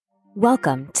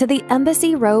Welcome to the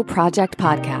Embassy Row Project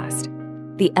podcast.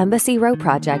 The Embassy Row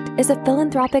Project is a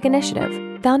philanthropic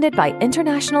initiative founded by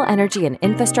international energy and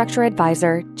infrastructure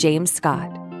advisor James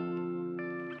Scott.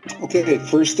 Okay,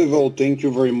 first of all, thank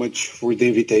you very much for the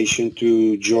invitation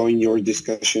to join your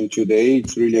discussion today.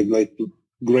 It's really a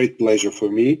great pleasure for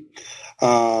me.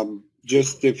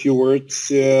 Just a few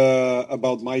words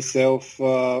about myself.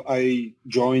 I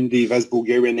joined the Invest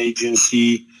Bulgarian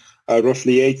Agency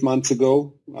roughly 8 months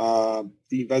ago.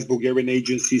 The Invest Bulgarian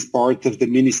Agency is part of the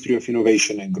Ministry of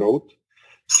Innovation and Growth.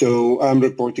 So I'm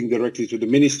reporting directly to the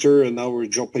minister, and our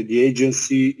job at the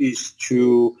agency is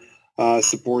to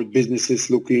support businesses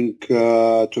looking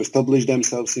to establish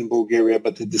themselves in Bulgaria.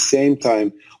 But at the same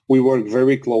time, we work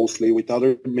very closely with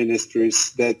other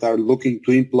ministries that are looking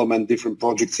to implement different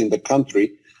projects in the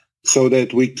country so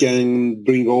that we can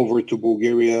bring over to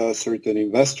Bulgaria certain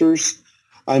investors.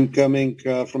 I'm coming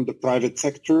from the private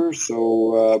sector,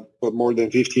 so more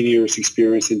than 15 years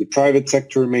experience in the private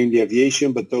sector, mainly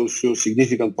aviation, but also a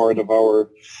significant part of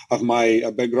my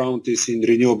background is in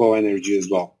renewable energy as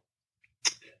well.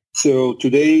 So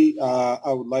today,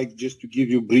 I would like just to give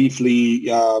you briefly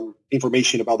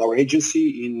information about our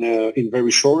agency in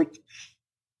very short.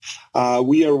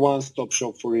 We are one-stop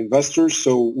shop for investors,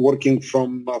 so working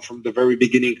from the very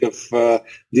beginning of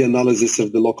the analysis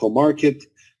of the local market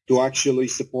to actually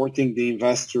supporting the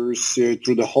investors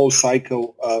through the whole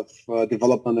cycle of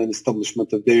development and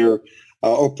establishment of their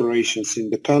operations in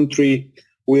the country.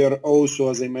 We are also,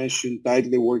 as I mentioned,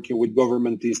 tightly working with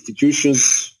government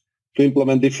institutions to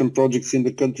implement different projects in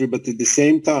the country, but at the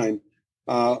same time,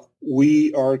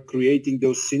 we are creating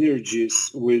those synergies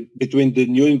between the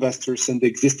new investors and the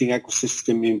existing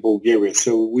ecosystem in Bulgaria.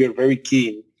 So we are very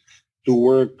keen to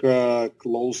work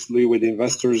closely with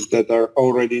investors that are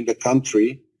already in the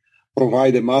country,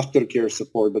 provide them aftercare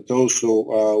support, but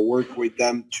also work with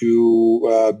them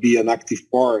to be an active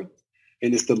part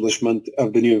in establishment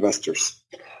of the new investors.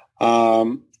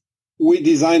 We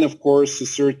design, of course, a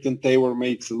certain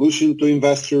tailor-made solution to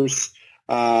investors,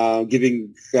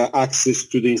 giving access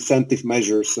to the incentive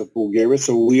measures of Bulgaria.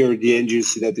 So we are the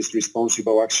agency that is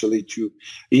responsible actually to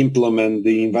implement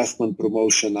the Investment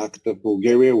Promotion Act of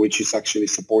Bulgaria, which is actually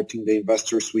supporting the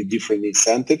investors with different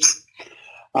incentives.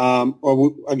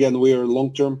 Again, we are a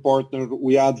long-term partner.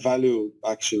 We add value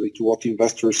actually to what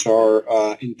investors are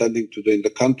intending to do in the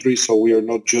country. So we are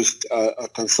not just a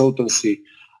consultancy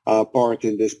part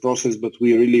in this process, but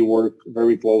we really work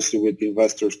very closely with the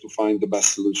investors to find the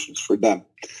best solutions for them.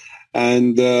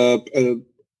 And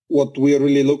what we are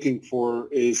really looking for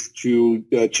is to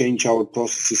change our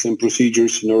processes and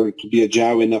procedures in order to be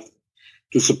agile enough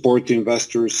to support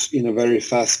investors in a very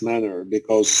fast manner,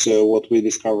 because what we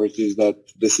discovered is that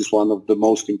this is one of the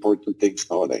most important things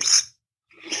nowadays.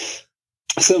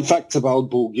 Some facts about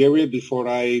Bulgaria before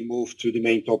I move to the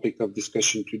main topic of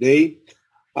discussion today.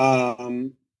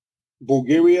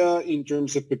 Bulgaria, in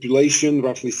terms of population,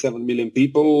 roughly 7 million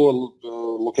people,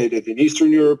 located in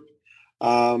Eastern Europe.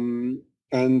 And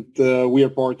we are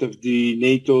part of the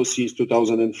NATO since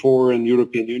 2004 and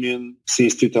European Union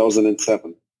since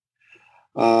 2007.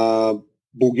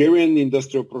 Bulgarian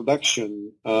industrial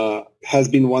production has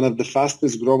been one of the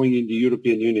fastest growing in the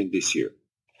European Union this year.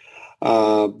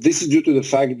 This is due to the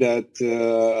fact that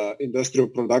industrial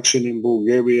production in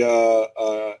Bulgaria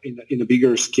in a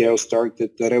bigger scale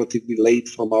started relatively late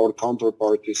from our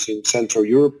counterparts in Central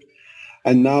Europe.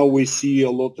 And now we see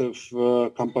a lot of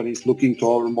companies looking to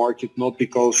our market, not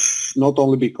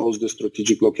only because the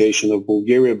strategic location of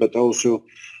Bulgaria, but also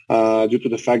due to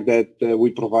the fact that we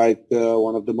provide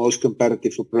one of the most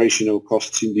competitive operational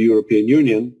costs in the European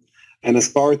Union. And as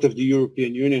part of the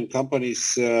European Union,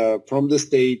 companies from the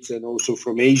States and also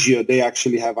from Asia, they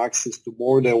actually have access to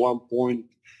more than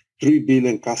 1.3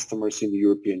 billion customers in the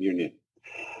European Union.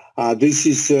 This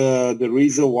is the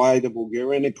reason why the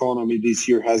Bulgarian economy this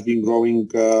year has been growing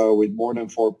with more than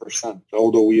 4%,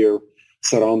 although we are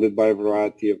surrounded by a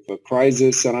variety of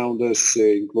crises around us,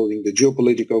 including the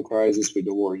geopolitical crisis with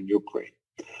the war in Ukraine.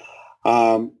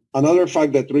 Another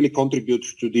fact that really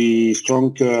contributes to the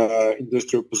strong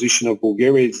industrial position of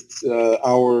Bulgaria is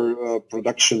our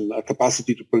production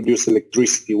capacity to produce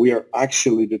electricity. We are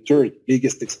actually the third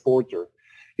biggest exporter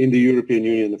in the European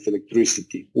Union of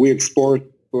electricity. We export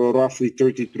roughly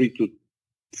 33 to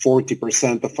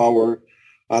 40% of our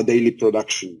daily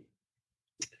production.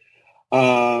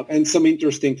 And some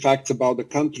interesting facts about the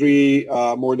country.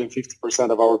 More than 50%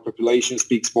 of our population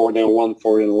speaks more than one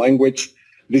foreign language.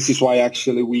 This is why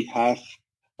actually we have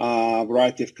a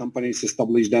variety of companies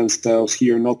establish themselves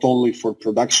here, not only for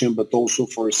production, but also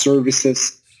for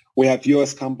services. We have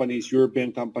US companies,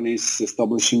 European companies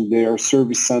establishing their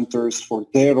service centers for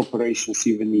their operations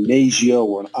even in Asia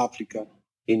or Africa,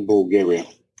 in Bulgaria.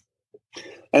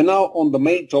 And now on the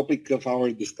main topic of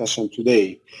our discussion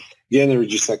today, the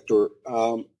energy sector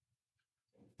and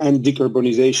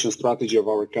decarbonization strategy of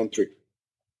our country.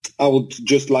 I would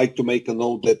just like to make a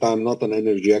note that I'm not an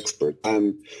energy expert.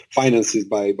 I'm financist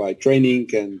by training,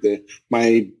 and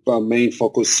my main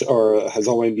focus has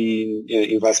always been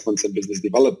investments and business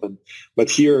development. But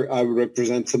here I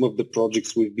represent some of the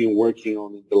projects we've been working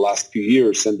on in the last few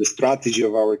years and the strategy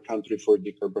of our country for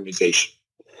decarbonization.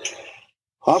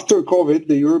 After COVID,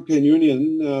 the European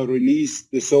Union released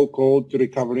the so-called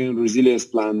Recovery and Resilience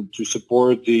Plan to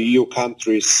support the EU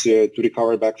countries to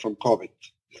recover back from COVID.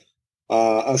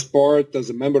 As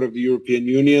a member of the European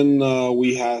Union,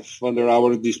 we have under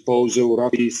our disposal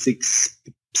roughly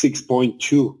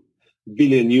 6.2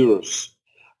 billion euros,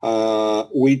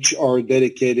 which are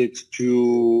dedicated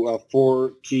to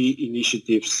 4 key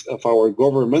initiatives of our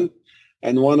government.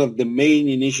 And one of the main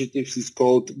initiatives is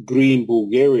called Green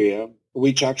Bulgaria,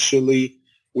 which actually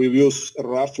we use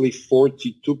roughly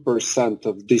 42%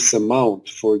 of this amount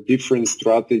for different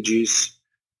strategies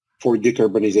for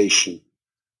decarbonization.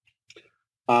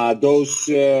 Those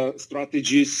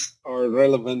strategies are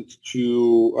relevant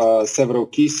to several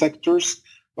key sectors,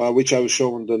 which I will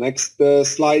show on the next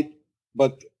slide.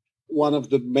 But one of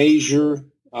the major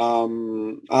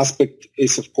aspects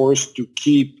is, of course, to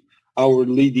keep our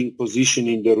leading position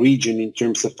in the region in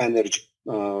terms of energy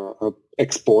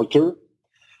exporter,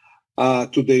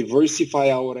 to diversify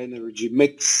our energy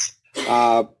mix.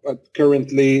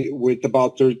 Currently, with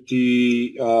about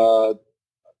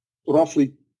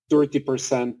roughly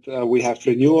 30%, we have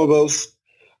renewables.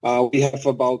 We have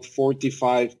about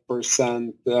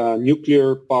 45%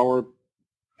 nuclear power,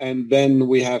 and then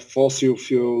we have fossil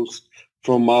fuels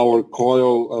from our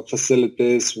coal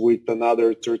facilities with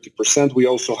another 30%. We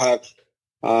also have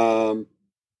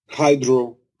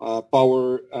hydro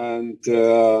power and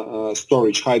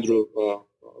storage,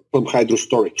 pumped hydro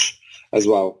storage as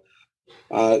well.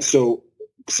 So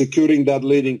securing that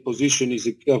leading position is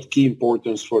of key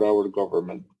importance for our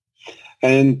government.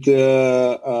 And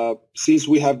since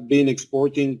we have been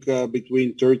exporting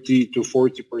between 30 to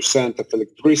 40% of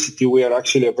electricity, we are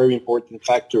actually a very important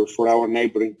factor for our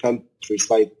neighboring countries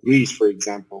like Greece, for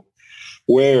example,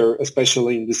 where,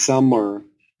 especially in the summer,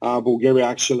 Bulgaria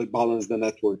actually balanced the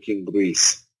network in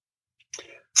Greece.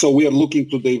 So we are looking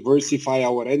to diversify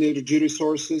our energy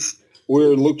resources.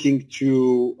 We're looking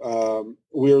to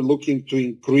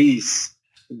increase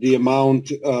the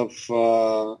amount of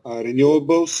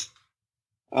renewables,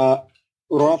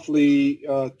 roughly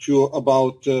to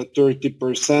about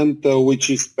 30%, which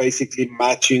is basically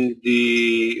matching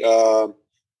the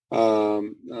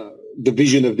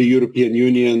vision of the European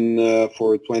Union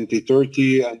for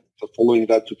 2030 and following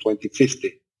that to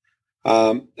 2050.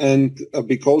 And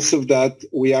because of that,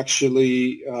 we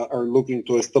actually are looking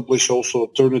to establish also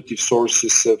alternative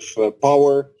sources of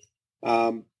power.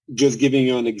 Just giving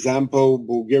you an example,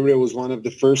 Bulgaria was one of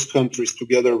the first countries,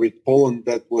 together with Poland,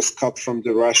 that was cut from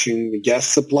the Russian gas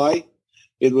supply.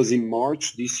 It was in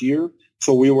March this year.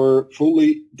 So we were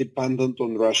fully dependent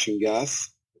on Russian gas.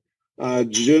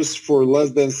 Just for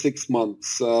less than 6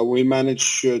 months, we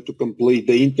managed to complete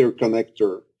the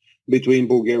interconnector between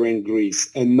Bulgaria and Greece.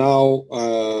 And now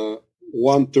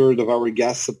 1/3 of our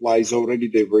gas supply is already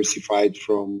diversified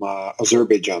from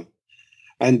Azerbaijan.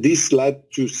 And this led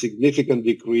to significant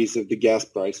decrease of the gas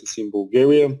prices in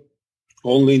Bulgaria.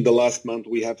 Only in the last month,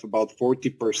 we have about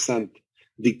 40%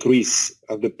 decrease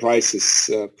of the prices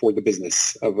for the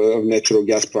business, of natural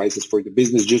gas prices for the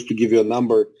business. Just to give you a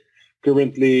number,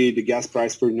 currently the gas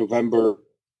price for November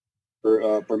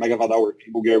per megawatt hour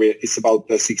in Bulgaria is about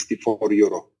 64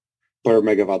 euro per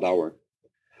megawatt hour.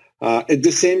 At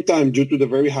the same time, due to the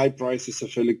very high prices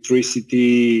of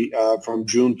electricity from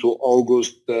June to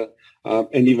August,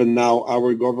 and even now,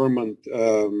 our government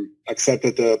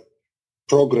accepted a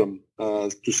program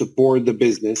to support the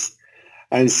business.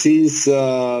 And since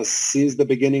the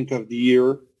beginning of the year,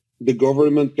 the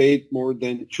government paid more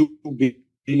than 2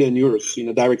 billion euros in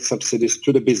direct subsidies to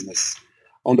the business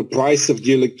on the price of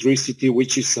the electricity,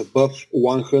 which is above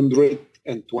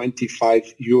 125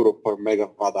 euro per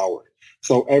megawatt hour.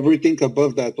 So everything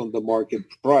above that on the market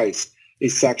price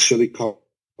is actually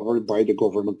covered by the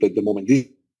government at the moment.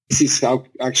 This is how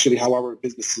our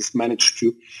businesses managed to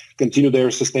continue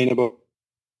their sustainable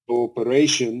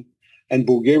operation. And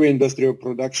Bulgarian industrial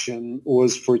production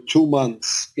was for 2 months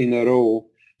in a row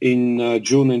in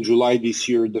June and July this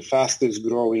year, the fastest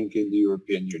growing in the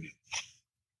European Union.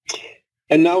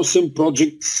 And now some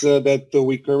projects that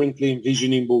we currently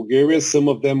envision in Bulgaria, some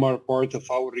of them are part of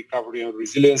our recovery and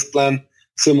resilience plan.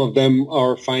 Some of them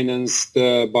are financed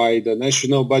by the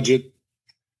national budget.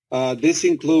 This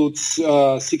includes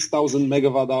 6,000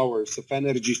 megawatt hours of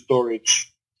energy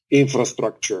storage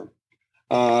infrastructure.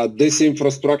 This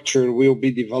infrastructure will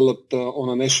be developed on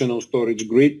a national storage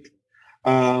grid.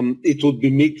 It would be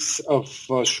a mix of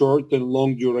short and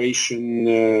long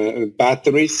duration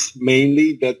batteries,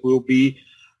 mainly, that will be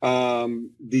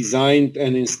designed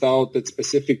and installed at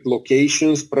specific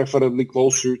locations, preferably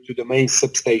closer to the main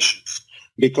substations,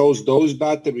 because those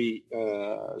battery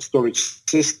storage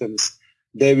systems,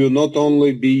 they will not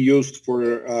only be used for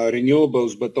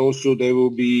renewables, but also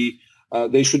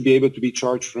they should be able to be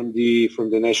charged from the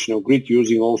national grid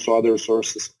using also other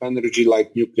sources of energy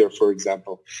like nuclear, for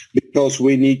example. Because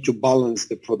we need to balance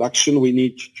the production, we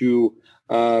need to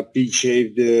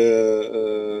pitch-shave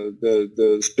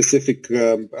the specific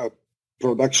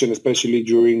production, especially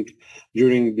during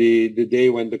the day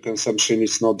when the consumption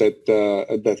is not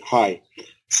that high.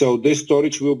 So this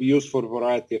storage will be used for a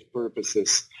variety of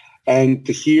purposes. And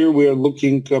here we are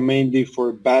looking mainly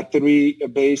for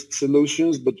battery-based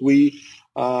solutions, but we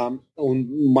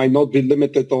might not be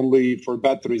limited only for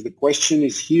batteries. The question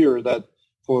is here that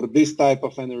for this type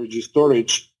of energy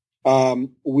storage,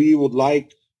 we would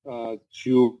like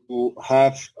to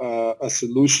have a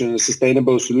solution, a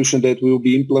sustainable solution that will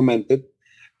be implemented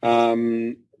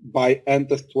by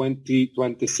end of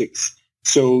 2026.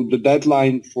 So the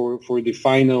deadline for the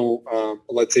final,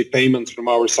 let's say, payments from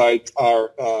our side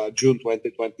are June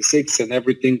 2026, and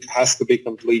everything has to be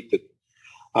completed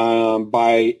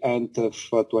by end of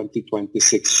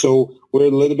 2026. So we're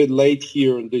a little bit late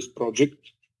here on this project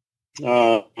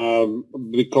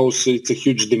because it's a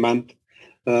huge demand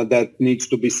that needs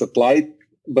to be supplied.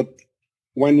 But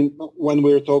when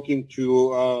we're talking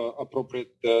to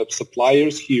appropriate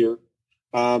suppliers here,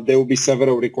 there will be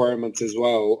several requirements as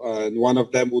well. And one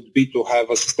of them would be to have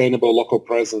a sustainable local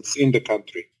presence in the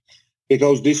country,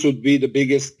 because this would be the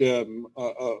biggest,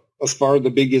 as far the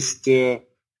biggest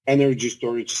energy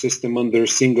storage system under a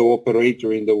single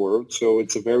operator in the world. So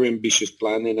it's a very ambitious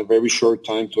plan in a very short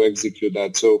time to execute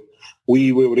that. So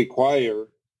we will require,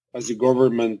 as a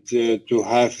government, to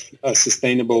have a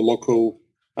sustainable local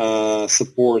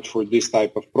support for this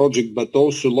type of project, but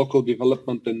also local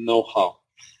development and know-how.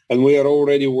 And we are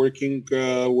already working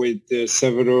with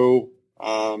several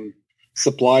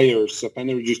suppliers of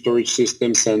energy storage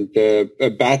systems and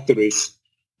batteries,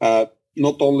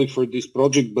 not only for this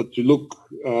project, but to look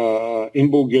in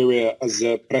Bulgaria as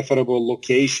a preferable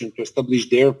location to establish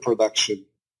their production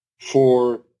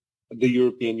for the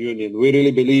European Union. We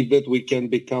really believe that we can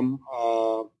become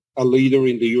a leader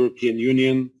in the European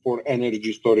Union for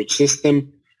energy storage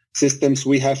systems.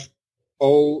 We have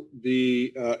all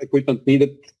the equipment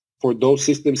needed for those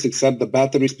systems, except the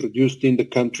batteries produced in the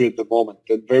country at the moment,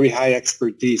 and very high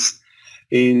expertise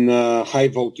in high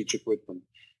voltage equipment.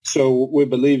 So we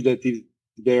believe that if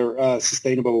there are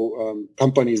sustainable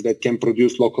companies that can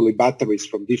produce locally batteries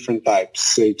from different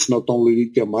types, it's not only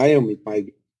lithium-ion, it might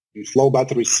be flow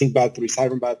batteries, zinc batteries,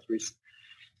 iron batteries,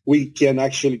 we can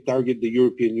actually target the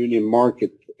European Union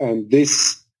market. And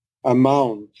this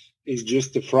amount is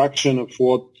just a fraction of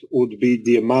what would be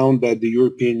the amount that the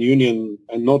European Union,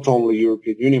 and not only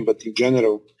European Union, but in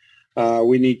general,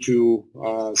 we need to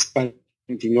spend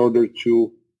in order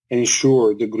to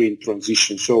ensure the green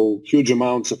transition. So huge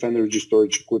amounts of energy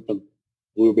storage equipment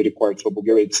will be required. So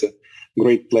Bulgaria, it's a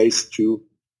great place to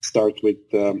start with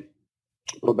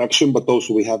production, but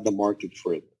also we have the market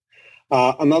for it.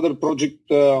 Another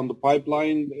project on the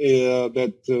pipeline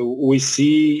that we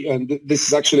see, and this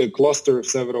is actually a cluster of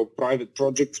several private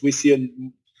projects, we see a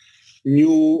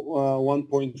new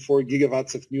 1.4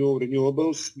 gigawatts of new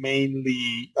renewables,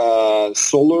 mainly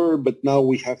solar, but now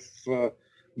we have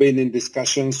been in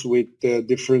discussions with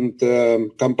different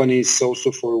companies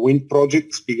also for wind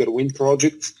projects, bigger wind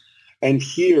projects. And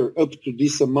here, up to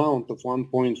this amount of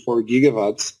 1.4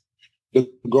 gigawatts, the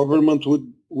government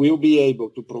will be able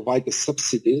to provide a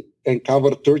subsidy and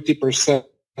cover 30%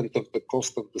 of the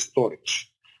cost of the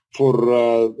storage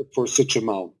for such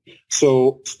amount.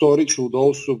 So storage would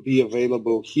also be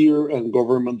available here, and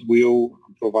government will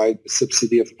provide a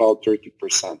subsidy of about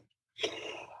 30%.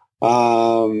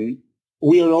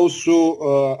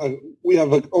 We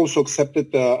have also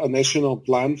accepted a national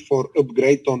plan for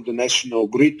upgrade on the national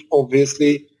grid.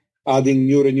 Obviously, adding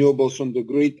new renewables on the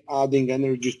grid, adding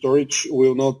energy storage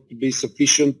will not be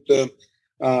sufficient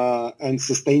and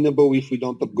sustainable if we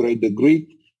don't upgrade the grid.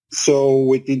 So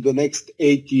within the next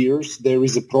 8 years, there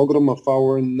is a program of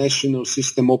our national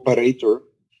system operator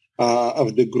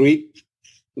of the grid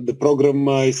The program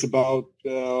is about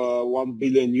 1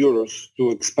 billion euros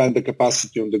to expand the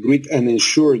capacity on the grid and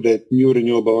ensure that new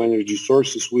renewable energy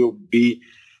sources will be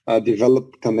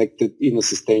developed, connected in a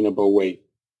sustainable way.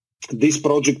 This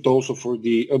project also for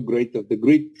the upgrade of the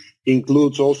grid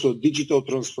includes also digital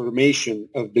transformation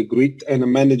of the grid and a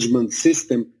management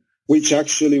system, which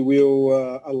actually will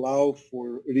allow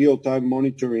for real-time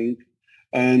monitoring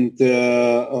and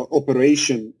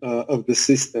operation of the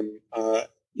system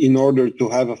in order to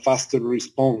have a faster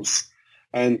response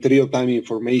and real-time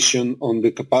information on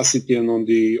the capacity and on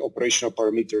the operational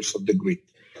parameters of the grid.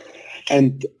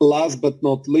 And last but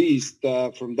not least,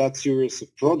 from that series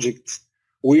of projects,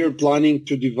 we are planning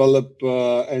to develop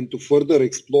and to further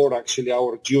explore actually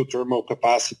our geothermal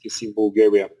capacities in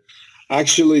Bulgaria.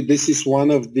 Actually, this is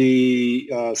one of the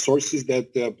sources that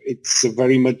it's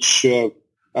very much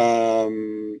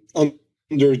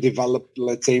underdeveloped,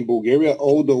 let's say, in Bulgaria,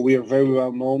 although we are very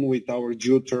well known with our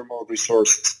geothermal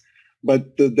resources.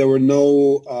 But there were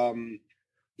no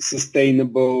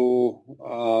sustainable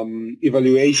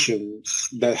evaluations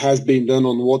that has been done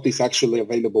on what is actually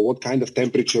available, what kind of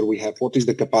temperature we have, what is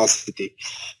the capacity.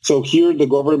 So here the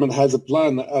government has a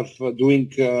plan of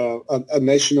doing a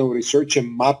national research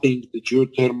and mapping the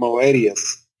geothermal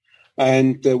areas.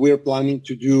 And we are planning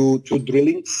to do 2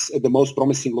 drillings at the most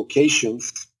promising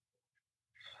locations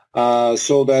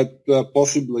so that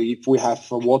possibly if we have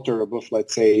water above,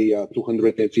 let's say,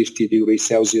 250 degrees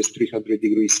Celsius, 300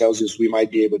 degrees Celsius, we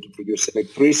might be able to produce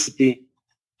electricity,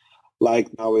 like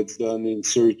now it's done in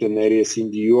certain areas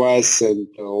in the US and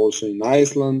also in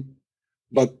Iceland.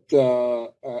 But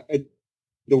at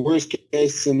the worst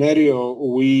case scenario,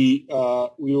 we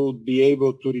will be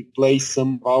able to replace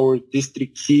some of our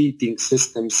district heating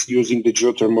systems using the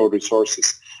geothermal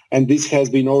resources. And this has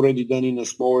been already done in a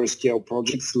smaller scale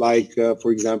projects like,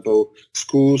 for example,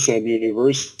 schools and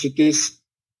universities,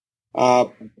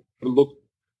 looking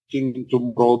into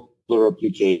broader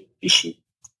application.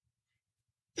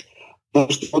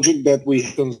 First project that we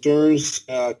have concerns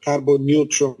carbon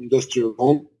neutral industrial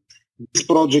zone. This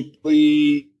project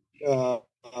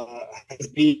has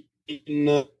been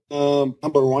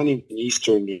number one in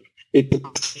Eastern Europe.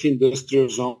 It's industrial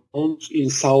zones in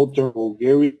southern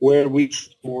Bulgaria, where we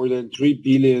reached more than 3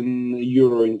 billion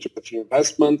euro in terms of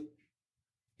investment.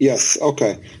 Yes,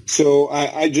 okay. So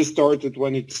I just started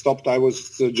when it stopped. I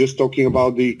was just talking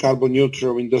about the carbon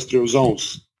neutral industrial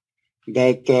zones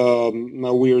that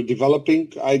now we are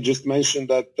developing. I just mentioned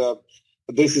that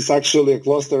this is actually a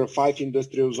cluster of 5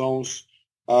 industrial zones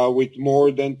with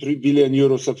more than 3 billion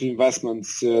euros of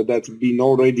investments that's been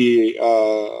already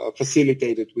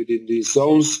facilitated within these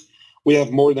zones. We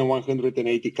have more than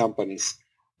 180 companies.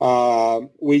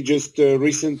 We just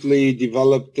recently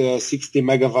developed 60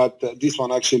 megawatt. This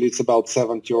one actually it's about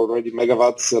 70 already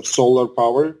megawatts of solar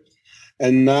power.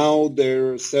 And now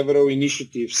there are several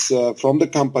initiatives from the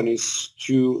companies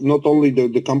to not only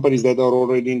the companies that are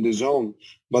already in the zone,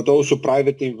 but also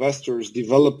private investors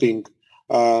developing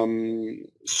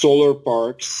solar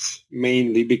parks,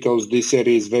 mainly because this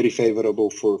area is very favorable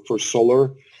for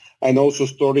solar, and also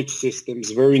storage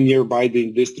systems very nearby the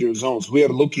industrial zones. We are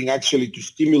looking actually to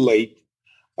stimulate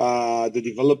the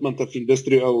development of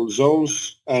industrial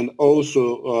zones and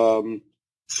also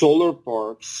solar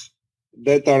parks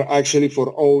that are actually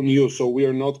for own use. So we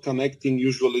are not connecting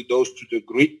usually those to the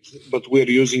grid, but we are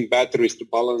using batteries to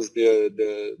balance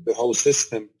the whole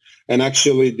system. And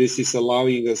actually, this is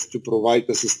allowing us to provide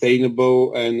a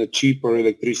sustainable and a cheaper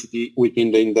electricity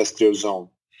within the industrial zone.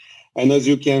 And as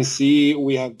you can see,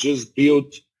 we have just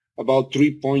built about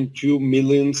 3.2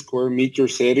 million square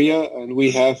meters area, and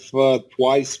we have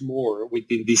twice more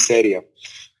within this area.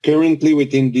 Currently,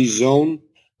 within this zone,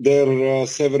 there are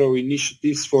several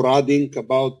initiatives for adding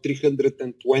about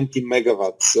 320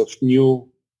 megawatts of new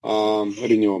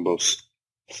renewables.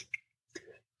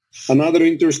 Another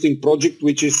interesting project,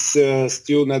 which is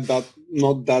still not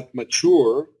that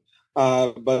mature,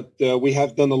 but we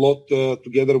have done a lot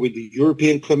together with the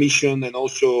European Commission and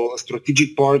also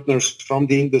strategic partners from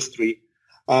the industry.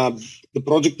 The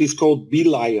project is called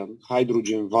Lion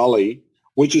Hydrogen Valley,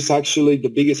 which is actually the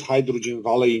biggest hydrogen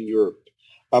valley in Europe.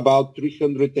 About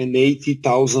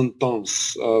 380,000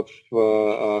 tons of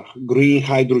green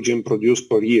hydrogen produced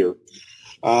per year.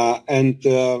 And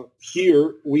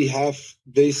here we have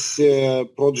this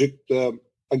project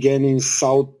again in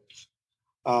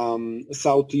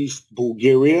southeast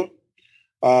Bulgaria.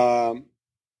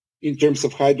 In terms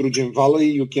of hydrogen valley,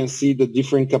 you can see the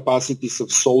different capacities of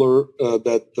solar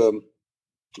that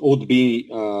would be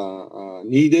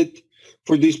needed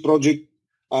for this project.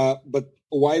 But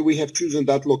why we have chosen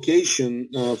that location.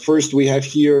 First, we have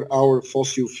here our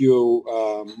fossil fuel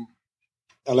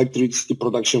electricity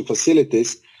production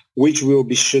facilities, which will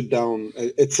be shut down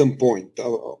at some point.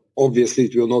 Obviously,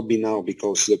 it will not be now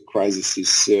because the crisis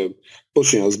is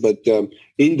pushing us, but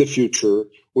in the future,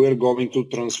 we are going to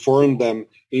transform them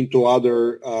into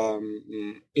other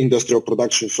industrial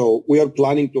production. So we are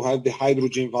planning to have the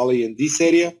hydrogen valley in this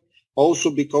area,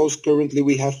 also because currently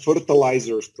we have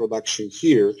fertilizers production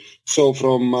here. So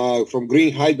from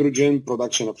green hydrogen,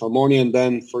 production of ammonia, and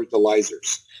then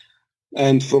fertilizers.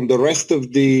 And from the rest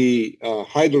of the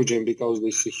hydrogen, because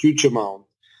there's a huge amount,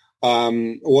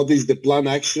 what is the plan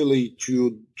actually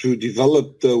to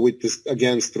develop with this,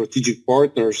 again, strategic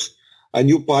partners, a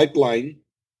new pipeline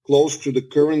close to the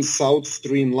current South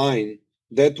Stream line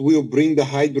that will bring the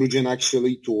hydrogen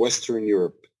actually to Western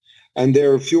Europe. And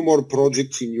there are a few more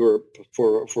projects in Europe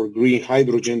for green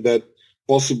hydrogen that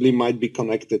possibly might be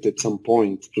connected at some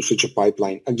point to such a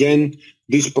pipeline. Again,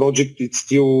 this project is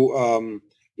still,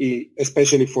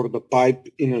 especially for the pipe,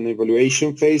 in an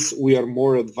evaluation phase. We are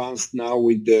more advanced now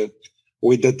with the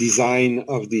design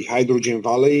of the hydrogen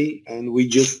valley, and we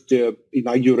just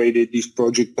inaugurated this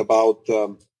project about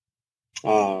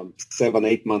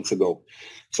 7-8 months ago.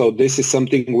 So this is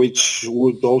something which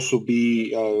would also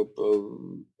be a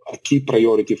key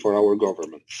priority for our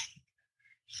government.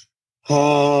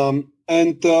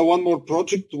 And one more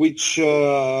project, which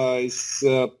is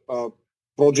a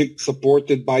project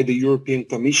supported by the European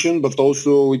Commission, but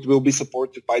also it will be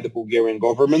supported by the Bulgarian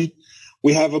government.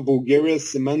 We have a Bulgaria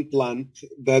cement plant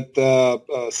that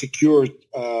secured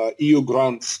EU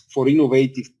grants for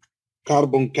innovative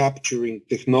carbon capturing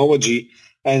technology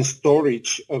and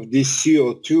storage of this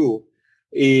CO2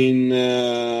 in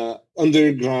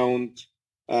underground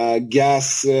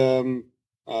gas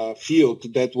field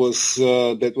that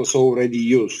was already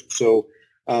used. So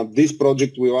this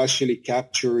project will actually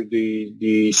capture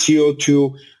the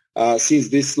CO2 since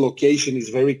this location is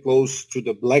very close to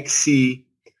the Black Sea,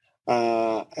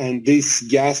 and these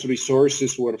gas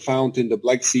resources were found in the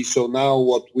Black Sea. So now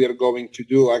what we are going to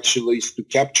do actually is to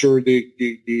capture the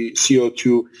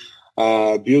CO2,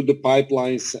 build the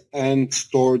pipelines, and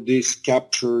store this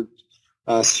captured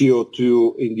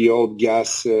CO2 in the old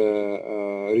gas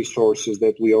resources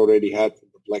that we already had in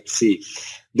the Black Sea.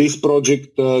 This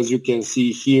project, as you can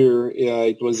see here,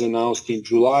 it was announced in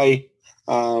July.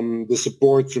 The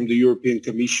support from the European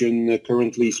Commission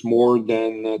currently is more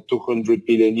than 200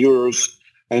 million euros.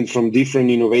 And from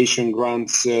different innovation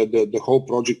grants, the whole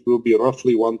project will be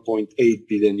roughly 1.8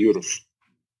 billion euros.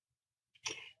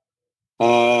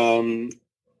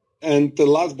 And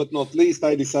last but not least,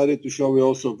 I decided to show you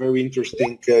also very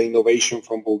interesting innovation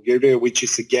from Bulgaria, which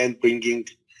is again bringing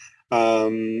a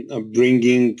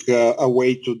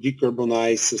way to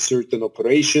decarbonize certain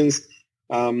operations.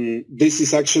 This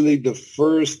is actually the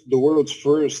world's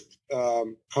first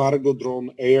cargo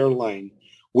drone airline,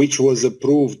 which was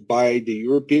approved by the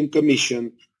European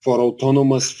Commission for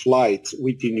autonomous flights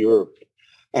within Europe.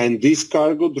 And this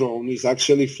cargo drone is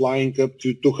actually flying up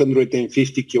to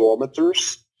 250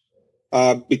 kilometers,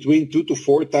 between 2 to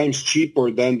 4 times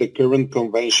cheaper than the current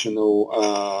conventional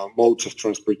modes of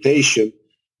transportation.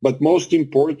 But most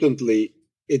importantly,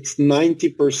 it's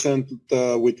 90%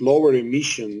 with lower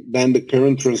emission than the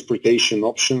current transportation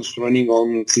options running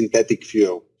on synthetic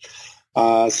fuel.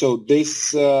 So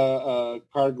this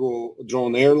cargo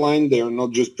drone airline, they are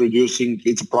not just producing,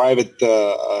 it's a private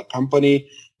company,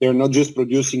 they're not just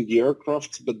producing the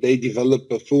aircraft, but they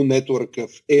develop a full network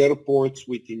of airports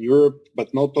within Europe,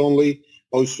 but not only,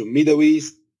 also Middle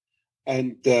East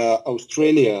and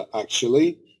Australia,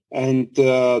 actually. And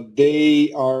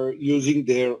they are using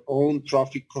their own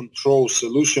traffic control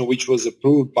solution, which was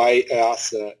approved by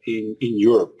EASA in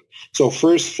Europe. So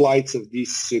first flights of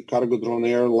this cargo drone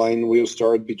airline will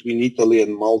start between Italy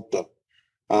and Malta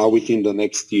within the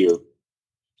next year.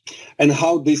 And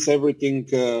how this everything,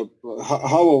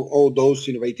 how all those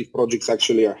innovative projects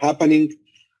actually are happening,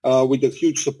 with the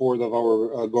huge support of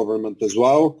our government as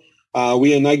well.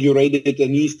 We inaugurated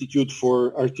an Institute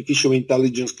for Artificial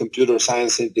Intelligence, Computer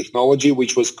Science and Technology,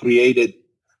 which was created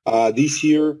this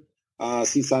year.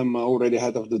 Since I'm already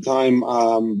ahead of the time,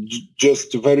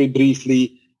 just very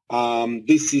briefly,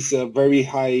 this is a very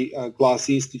high-class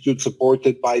institute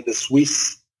supported by the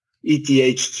Swiss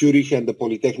ETH Zurich and the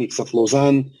Polytechnics of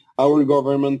Lausanne. Our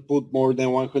government put more than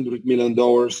 $100 million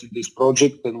in this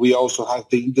project, and we also have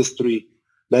the industry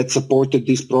that supported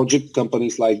this project,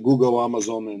 companies like Google,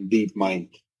 Amazon, and DeepMind.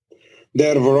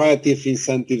 There are a variety of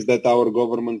incentives that our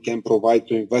government can provide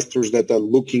to investors that are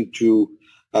looking to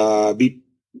be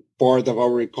part of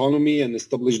our economy and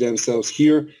establish themselves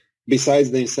here.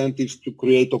 besides the incentives to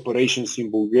create operations in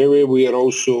Bulgaria, we are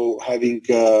also having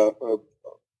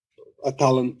a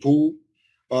talent pool.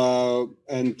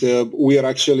 And we are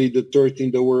actually the third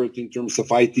in the world in terms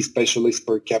of IT specialists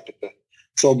per capita.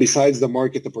 So besides the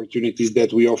market opportunities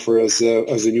that we offer as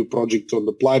a new project on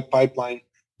the pipeline,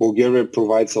 Bulgaria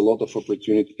provides a lot of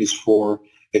opportunities for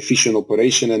efficient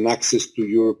operation and access to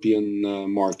European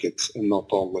markets, and not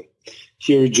only.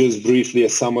 Here, just briefly, a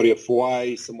summary of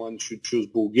why someone should choose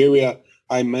Bulgaria.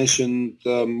 I mentioned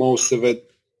most of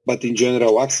it, but in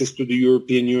general, access to the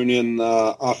European Union,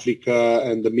 Africa,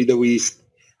 and the Middle East,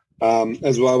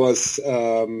 as well as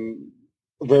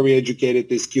very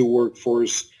educated and skilled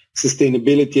workforce.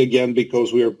 Sustainability, again,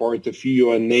 because we are part of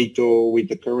EU and NATO with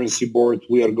the currency board,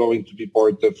 we are going to be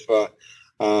part of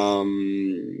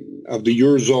the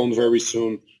Eurozone very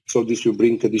soon. So this will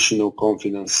bring additional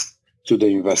confidence to the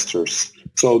investors.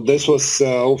 So this was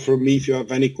all from me. If you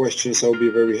have any questions, I'll be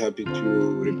very happy to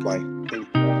reply. Thank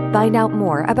you. Find out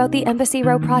more about the Embassy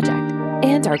Row project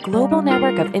and our global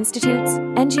network of institutes,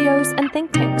 NGOs, and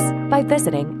think tanks by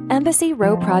visiting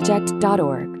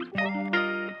embassyRowproject.org.